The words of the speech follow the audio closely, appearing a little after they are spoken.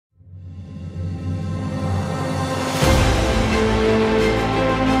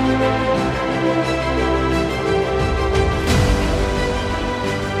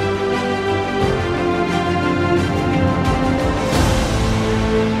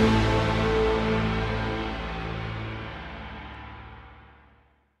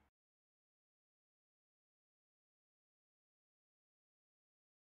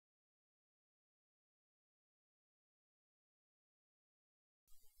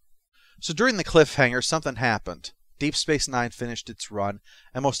So during the cliffhanger, something happened. Deep Space Nine finished its run,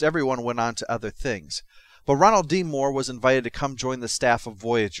 and most everyone went on to other things. But Ronald D. Moore was invited to come join the staff of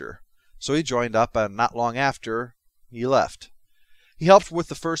Voyager. So he joined up, and not long after, he left. He helped with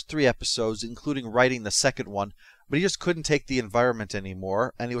the first 3 episodes, including writing the second one, but he just couldn't take the environment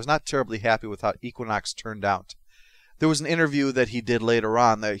anymore, and he was not terribly happy with how Equinox turned out. There was an interview that he did later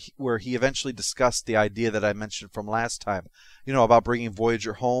on where he eventually discussed the idea that I mentioned from last time, about bringing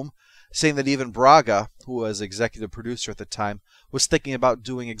Voyager home, saying that even Braga, who was executive producer at the time, was thinking about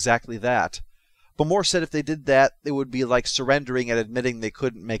doing exactly that. But Moore said if they did that, it would be like surrendering and admitting they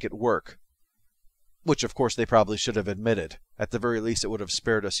couldn't make it work. Which, of course, they probably should have admitted. At the very least, it would have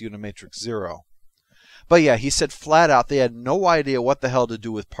spared us Unimatrix Zero. But yeah, he said flat out they had no idea what the hell to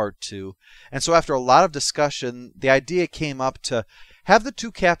do with Part 2, and so after a lot of discussion, the idea came up to have the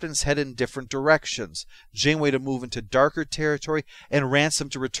 2 captains head in different directions, Janeway to move into darker territory, and Ransom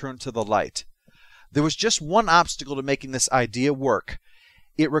to return to the light. There was just one obstacle to making this idea work.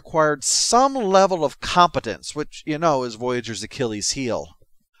 It required some level of competence, which, is Voyager's Achilles heel.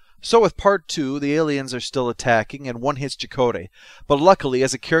 So with Part 2, the aliens are still attacking, and one hits Chakotay. But luckily,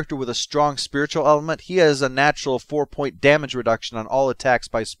 as a character with a strong spiritual element, he has a natural 4-point damage reduction on all attacks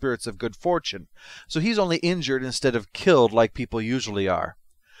by spirits of good fortune. So he's only injured instead of killed like people usually are.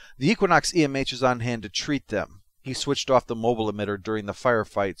 The Equinox EMH is on hand to treat them. He switched off the mobile emitter during the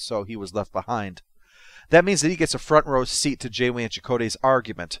firefight, so he was left behind. That means that he gets a front row seat to Janeway and Chakotay's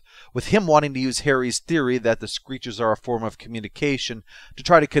argument, with him wanting to use Harry's theory that the Screechers are a form of communication to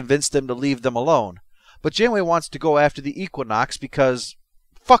try to convince them to leave them alone. But Janeway wants to go after the Equinox because,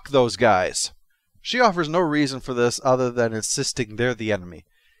 fuck those guys. She offers no reason for this other than insisting they're the enemy,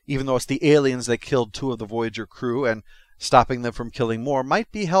 even though it's the aliens that killed 2 of the Voyager crew, and stopping them from killing more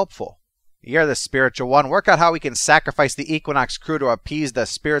might be helpful. You're the spiritual one. Work out how we can sacrifice the Equinox crew to appease the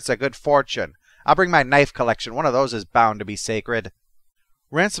spirits of good fortune. I'll bring my knife collection. One of those is bound to be sacred.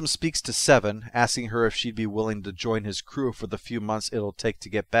 Ransom speaks to Seven, asking her if she'd be willing to join his crew for the few months it'll take to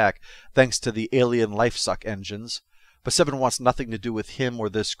get back, thanks to the alien life-suck engines. But Seven wants nothing to do with him or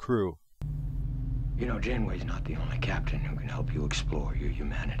this crew. Janeway's not the only captain who can help you explore your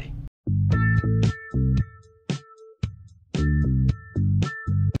humanity.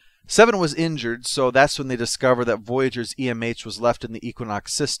 Seven was injured, so that's when they discover that Voyager's EMH was left in the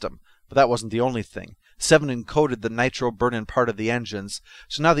Equinox system. But that wasn't the only thing. Seven encoded the nitro burn-in part of the engines,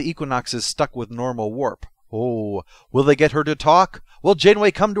 so now the Equinox is stuck with normal warp. Oh, will they get her to talk? Will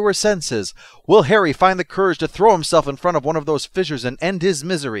Janeway come to her senses? Will Harry find the courage to throw himself in front of one of those fissures and end his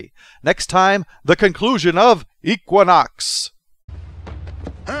misery? Next time, the conclusion of Equinox.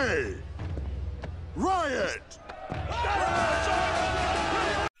 Hey! Riot!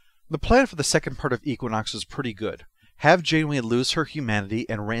 The plan for the second part of Equinox was pretty good. Have Janeway lose her humanity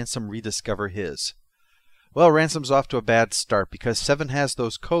and Ransom rediscover his. Well, Ransom's off to a bad start because Seven has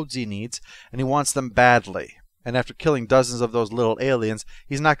those codes he needs, and he wants them badly. And after killing dozens of those little aliens,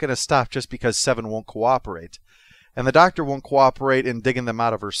 he's not going to stop just because Seven won't cooperate. And the Doctor won't cooperate in digging them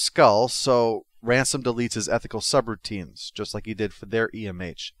out of her skull, so Ransom deletes his ethical subroutines, just like he did for their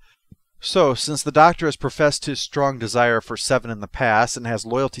EMH. So, since the Doctor has professed his strong desire for Seven in the past and has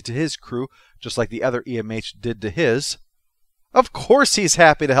loyalty to his crew, just like the other EMH did to his, of course he's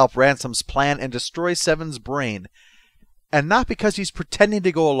happy to help Ransom's plan and destroy Seven's brain. And not because he's pretending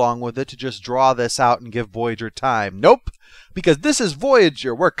to go along with it to just draw this out and give Voyager time. Nope! Because this is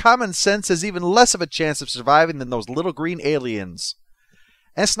Voyager, where common sense has even less of a chance of surviving than those little green aliens.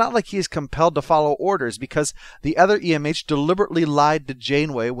 And it's not like he is compelled to follow orders, because the other EMH deliberately lied to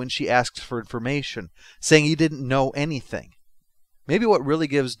Janeway when she asked for information, saying he didn't know anything. Maybe what really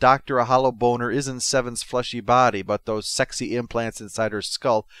gives Doctor a hollow boner isn't Seven's fleshy body, but those sexy implants inside her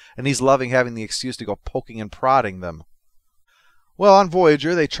skull, and he's loving having the excuse to go poking and prodding them. Well, on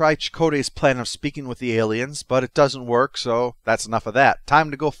Voyager, they try Chakotay's plan of speaking with the aliens, but it doesn't work, so that's enough of that. Time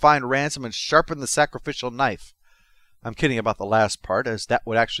to go find Ransom and sharpen the sacrificial knife. I'm kidding about the last part, as that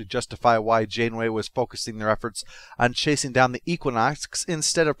would actually justify why Janeway was focusing their efforts on chasing down the Equinox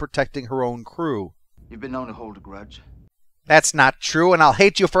instead of protecting her own crew. You've been known to hold a grudge. That's not true, and I'll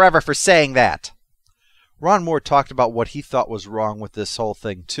hate you forever for saying that. Ron Moore talked about what he thought was wrong with this whole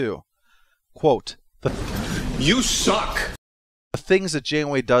thing, too. Quote, You suck! The things that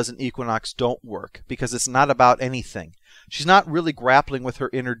Janeway does in Equinox don't work, because it's not about anything. She's not really grappling with her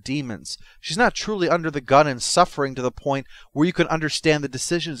inner demons. She's not truly under the gun and suffering to the point where you can understand the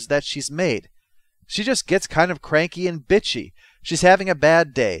decisions that she's made. She just gets kind of cranky and bitchy. She's having a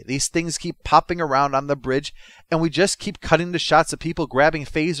bad day. These things keep popping around on the bridge, and we just keep cutting to shots of people grabbing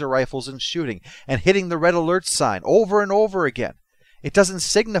phaser rifles and shooting, and hitting the red alert sign over and over again. It doesn't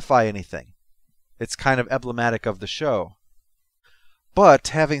signify anything. It's kind of emblematic of the show. But,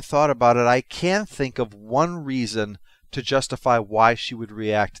 having thought about it, I can think of one reason to justify why she would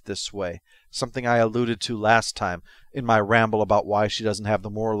react this way. Something I alluded to last time in my ramble about why she doesn't have the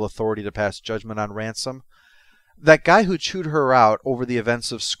moral authority to pass judgment on Ransom. That guy who chewed her out over the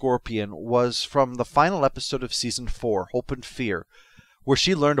events of Scorpion was from the final episode of Season 4, Hope and Fear, where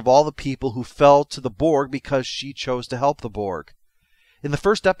she learned of all the people who fell to the Borg because she chose to help the Borg. In the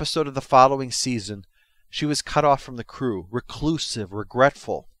first episode of the following season, she was cut off from the crew, reclusive,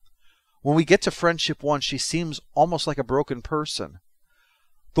 regretful. When we get to Friendship 1, she seems almost like a broken person.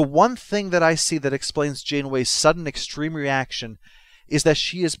 The one thing that I see that explains Janeway's sudden extreme reaction is that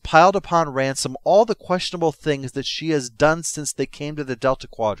she has piled upon Ransom all the questionable things that she has done since they came to the Delta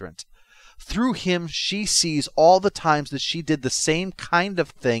Quadrant. Through him, she sees all the times that she did the same kind of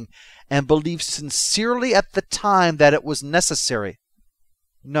thing and believes sincerely at the time that it was necessary.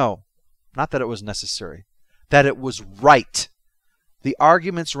 No, not that it was necessary. That it was right. The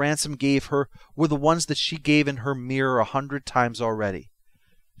arguments Ransom gave her were the ones that she gave in her mirror 100 times already.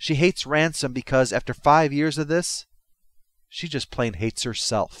 She hates Ransom because after 5 years of this, she just plain hates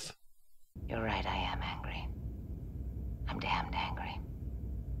herself. You're right, I am angry. I'm damned angry.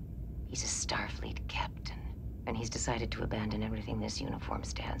 He's a Starfleet captain, and he's decided to abandon everything this uniform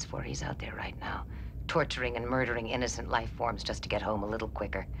stands for. He's out there right now, torturing and murdering innocent life forms just to get home a little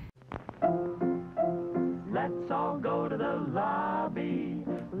quicker. Let's all go to the lobby.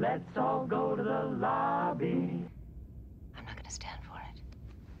 Let's all go to the lobby. I'm not going to stand for it.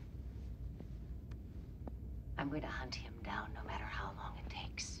 I'm going to hunt him down no matter how long it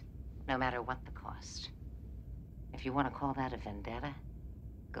takes, no matter what the cost. If you want to call that a vendetta,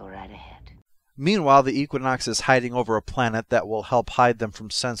 go right ahead. Meanwhile, the Equinox is hiding over a planet that will help hide them from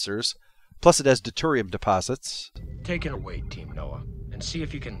sensors. Plus it has deuterium deposits. Take it away, Team Noah, and see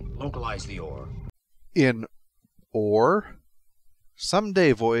if you can localize the ore. In ore?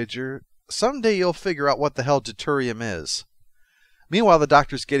 Someday, Voyager, someday you'll figure out what the hell deuterium is. Meanwhile, the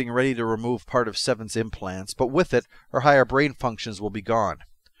Doctor's getting ready to remove part of Seven's implants, but with it, her higher brain functions will be gone.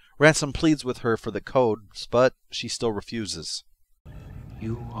 Ransom pleads with her for the codes, but she still refuses.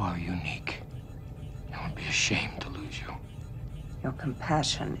 You are unique. It would be a shame to lose you. Your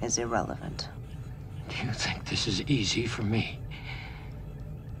compassion is irrelevant. Do you think this is easy for me?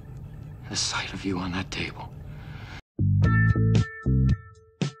 The sight of you on that table.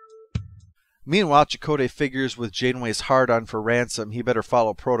 Meanwhile, Chakotay figures with Janeway's hard-on for Ransom he better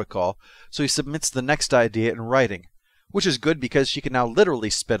follow protocol, so he submits the next idea in writing, which is good because she can now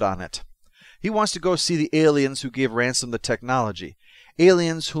literally spit on it. He wants to go see the aliens who gave Ransom the technology,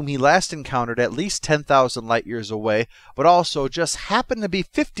 aliens whom he last encountered at least 10,000 light-years away, but also just happen to be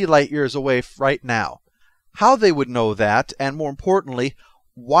 50 light-years away right now. How they would know that, and more importantly,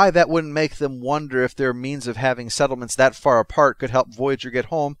 why that wouldn't make them wonder if their means of having settlements that far apart could help Voyager get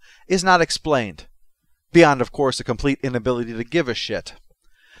home, is not explained. Beyond, of course, a complete inability to give a shit.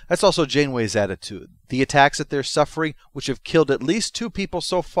 That's also Janeway's attitude. The attacks that they're suffering, which have killed at least 2 people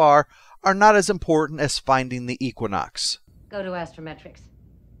so far, are not as important as finding the Equinox. Go to Astrometrics.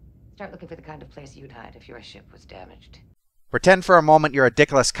 Start looking for the kind of place you'd hide if your ship was damaged. Pretend for a moment you're a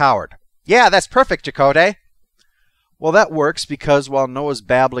dickless coward. Yeah, that's perfect, Chakotay. Well, that works because while Noah's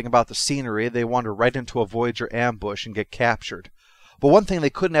babbling about the scenery, they wander right into a Voyager ambush and get captured. But one thing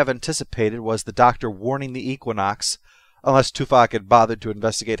they couldn't have anticipated was the Doctor warning the Equinox, unless Tuvok had bothered to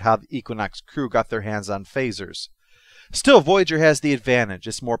investigate how the Equinox crew got their hands on phasers. Still, Voyager has the advantage.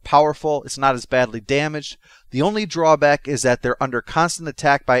 It's more powerful, it's not as badly damaged. The only drawback is that they're under constant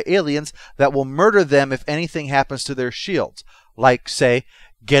attack by aliens that will murder them if anything happens to their shields, like, say,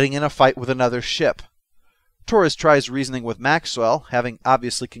 getting in a fight with another ship. Torres tries reasoning with Maxwell, having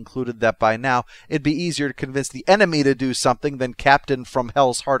obviously concluded that by now it'd be easier to convince the enemy to do something than Captain from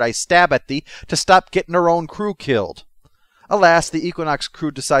Hell's Heart I Stab at Thee to stop getting her own crew killed. Alas, the Equinox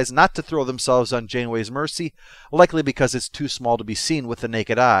crew decides not to throw themselves on Janeway's mercy, likely because it's too small to be seen with the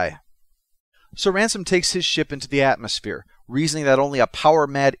naked eye. So Ransom takes his ship into the atmosphere, reasoning that only a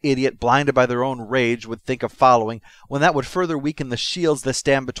power-mad idiot blinded by their own rage would think of following, when that would further weaken the shields that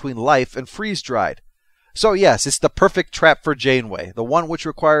stand between life and freeze-dried. So yes, it's the perfect trap for Janeway, the one which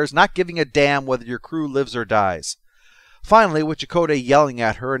requires not giving a damn whether your crew lives or dies. Finally, with Chakotay yelling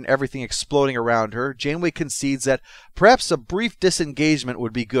at her and everything exploding around her, Janeway concedes that perhaps a brief disengagement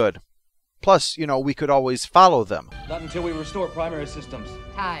would be good. Plus, we could always follow them. Not until we restore primary systems.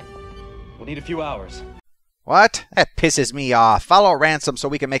 Time. We'll need a few hours. What? That pisses me off. Follow Ransom so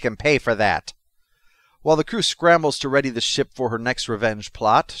we can make him pay for that. While the crew scrambles to ready the ship for her next revenge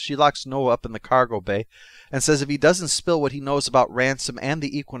plot, she locks Noah up in the cargo bay and says if he doesn't spill what he knows about Ransom and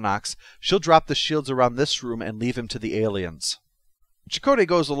the Equinox, she'll drop the shields around this room and leave him to the aliens. Chakotay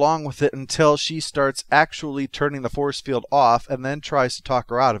goes along with it until she starts actually turning the force field off and then tries to talk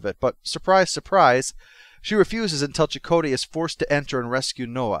her out of it. But surprise, surprise, she refuses until Chakotay is forced to enter and rescue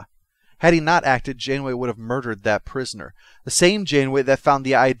Noah. Had he not acted, Janeway would have murdered that prisoner. The same Janeway that found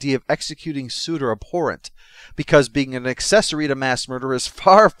the idea of executing Suitor abhorrent, because being an accessory to mass murder is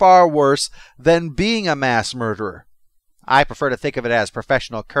far, far worse than being a mass murderer. I prefer to think of it as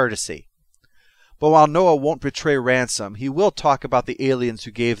professional courtesy. But while Noah won't betray Ransom, he will talk about the aliens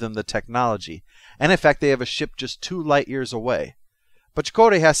who gave them the technology, and in fact they have a ship just 2 light years away. But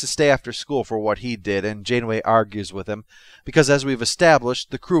Chakotay has to stay after school for what he did, and Janeway argues with him, because as we've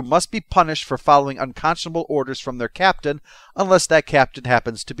established, the crew must be punished for following unconscionable orders from their captain, unless that captain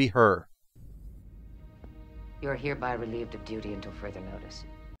happens to be her. You are hereby relieved of duty until further notice.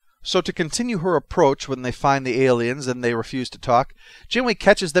 So to continue her approach when they find the aliens and they refuse to talk, Janeway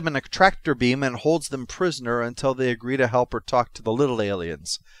catches them in a tractor beam and holds them prisoner until they agree to help her talk to the little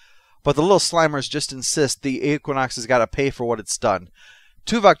aliens. But the little Slimers just insist the Equinox has got to pay for what it's done.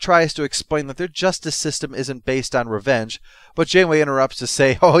 Tuvok tries to explain that their justice system isn't based on revenge, but Janeway interrupts to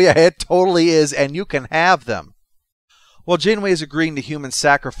say, oh yeah, it totally is, and you can have them. While Janeway is agreeing to human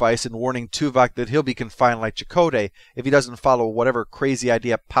sacrifice and warning Tuvok that he'll be confined like Chakotay if he doesn't follow whatever crazy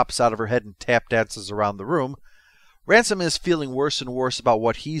idea pops out of her head and tap dances around the room, Ransom is feeling worse and worse about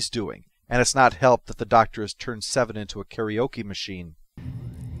what he's doing, and it's not helped that the Doctor has turned Seven into a karaoke machine.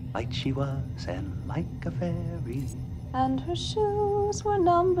 Light she was and like a fairy, And her shoes were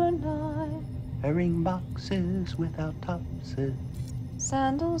number 9. carrying boxes without topses.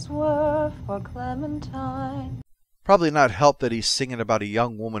 Sandals were for Clementine. Probably not helped that he's singing about a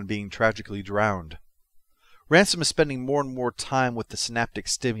young woman being tragically drowned. Ransom is spending more and more time with the synaptic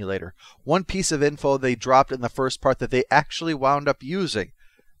stimulator, one piece of info they dropped in the first part that they actually wound up using.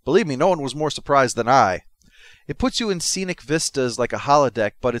 Believe me, no one was more surprised than I. It puts you in scenic vistas like a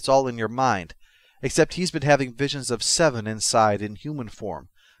holodeck, but it's all in your mind. Except he's been having visions of Seven inside in human form,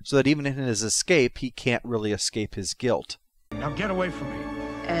 so that even in his escape, he can't really escape his guilt. Now get away from me.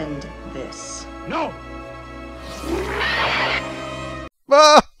 And this. No!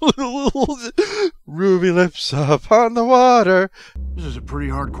 Ruby lips upon the water. This is a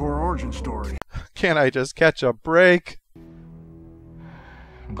pretty hardcore origin story. Can I just catch a break?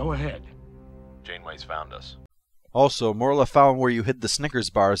 Go ahead. Janeway's found us. Also, Morla found where you hid the Snickers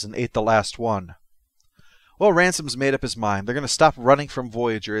bars and ate the last one. Well, Ransom's made up his mind. They're going to stop running from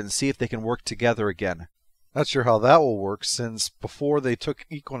Voyager and see if they can work together again. Not sure how that will work, since before they took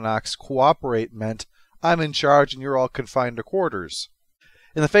Equinox, cooperate meant I'm in charge and you're all confined to quarters.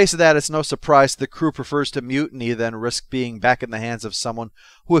 In the face of that, it's no surprise the crew prefers to mutiny than risk being back in the hands of someone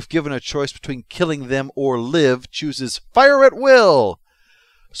who, if given a choice between killing them or live, chooses fire at will.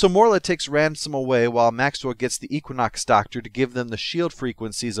 So Morla takes Ransom away while Maxwell gets the Equinox Doctor to give them the shield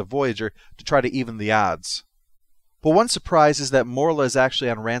frequencies of Voyager to try to even the odds. But one surprise is that Morla is actually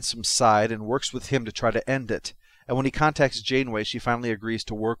on Ransom's side and works with him to try to end it. And when he contacts Janeway, she finally agrees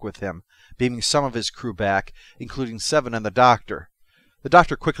to work with him, beaming some of his crew back, including Seven and the Doctor. The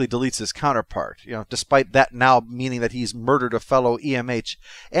Doctor quickly deletes his counterpart, despite that now meaning that he's murdered a fellow EMH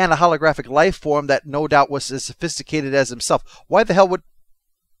and a holographic life form that no doubt was as sophisticated as himself. Why the hell would...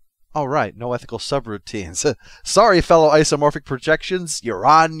 Oh, right, no ethical subroutines. Sorry, fellow isomorphic projections, you're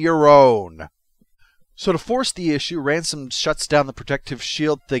on your own. So to force the issue, Ransom shuts down the protective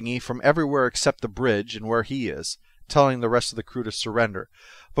shield thingy from everywhere except the bridge and where he is, telling the rest of the crew to surrender.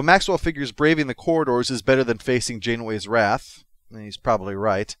 But Maxwell figures braving the corridors is better than facing Janeway's wrath. And he's probably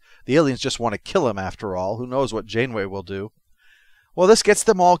right. The aliens just want to kill him after all. Who knows what Janeway will do? Well, this gets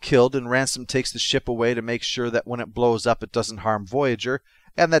them all killed, and Ransom takes the ship away to make sure that when it blows up it doesn't harm Voyager,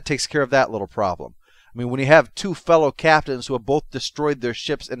 and that takes care of that little problem. I mean, when you have 2 fellow captains who have both destroyed their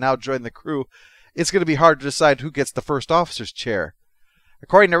ships and now joined the crew, it's going to be hard to decide who gets the first officer's chair.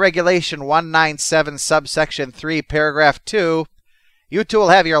 According to Regulation 197, subsection 3, paragraph 2, you 2 will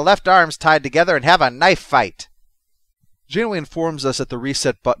have your left arms tied together and have a knife fight. Janeway informs us that the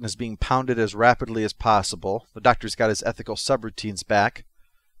reset button is being pounded as rapidly as possible. The Doctor's got his ethical subroutines back.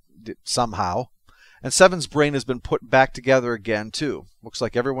 Somehow. And Seven's brain has been put back together again, too. Looks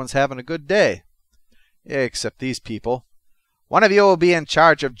like everyone's having a good day. Except these people. One of you will be in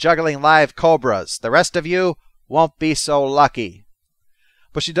charge of juggling live cobras. The rest of you won't be so lucky.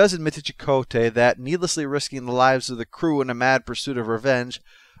 But she does admit to Chakotay that needlessly risking the lives of the crew in a mad pursuit of revenge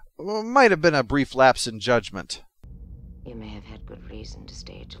might have been a brief lapse in judgment. You may have had good reason to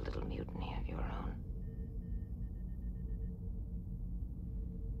stage a little mutiny of your own.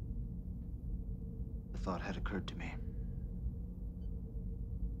 thought had occurred to me.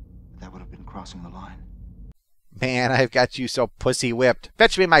 That would have been crossing the line. Man, I've got you so pussy-whipped.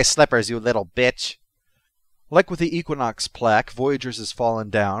 Fetch me my slippers, you little bitch. Like with the Equinox plaque, Voyager's has fallen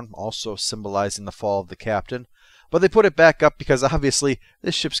down, also symbolizing the fall of the captain. But they put it back up because obviously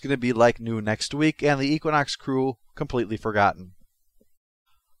this ship's going to be like new next week, and the Equinox crew completely forgotten.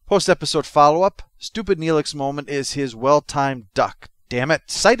 Post-episode follow-up, Stupid Neelix's moment is his well-timed duck. Damn it,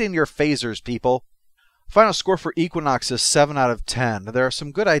 sight in your phasers, people. Final score for Equinox is 7 out of 10. There are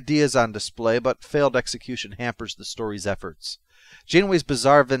some good ideas on display, but failed execution hampers the story's efforts. Janeway's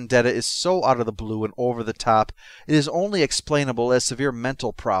bizarre vendetta is so out of the blue and over the top, it is only explainable as severe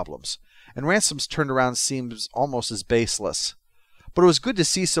mental problems, and Ransom's turnaround seems almost as baseless. But it was good to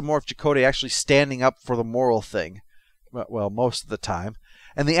see some more of Chakotay actually standing up for the moral thing. Well, most of the time.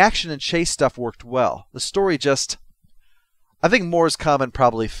 And the action and chase stuff worked well. The story just... I think Moore's comment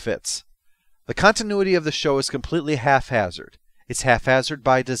probably fits. The continuity of the show is completely haphazard. It's haphazard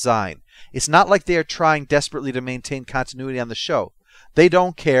by design. It's not like they are trying desperately to maintain continuity on the show. They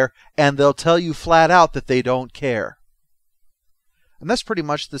don't care, and they'll tell you flat out that they don't care. And that's pretty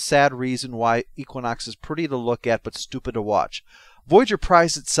much the sad reason why Equinox is pretty to look at but stupid to watch. Voyager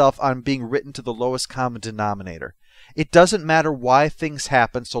prides itself on being written to the lowest common denominator. It doesn't matter why things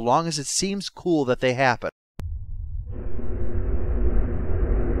happen so long as it seems cool that they happen.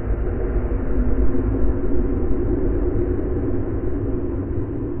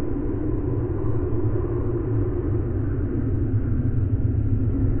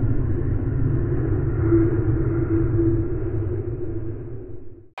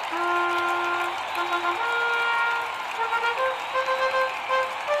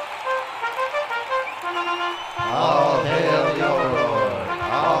 All hail the Overlord!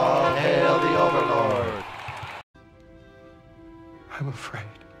 All hail the Overlord! I'm afraid.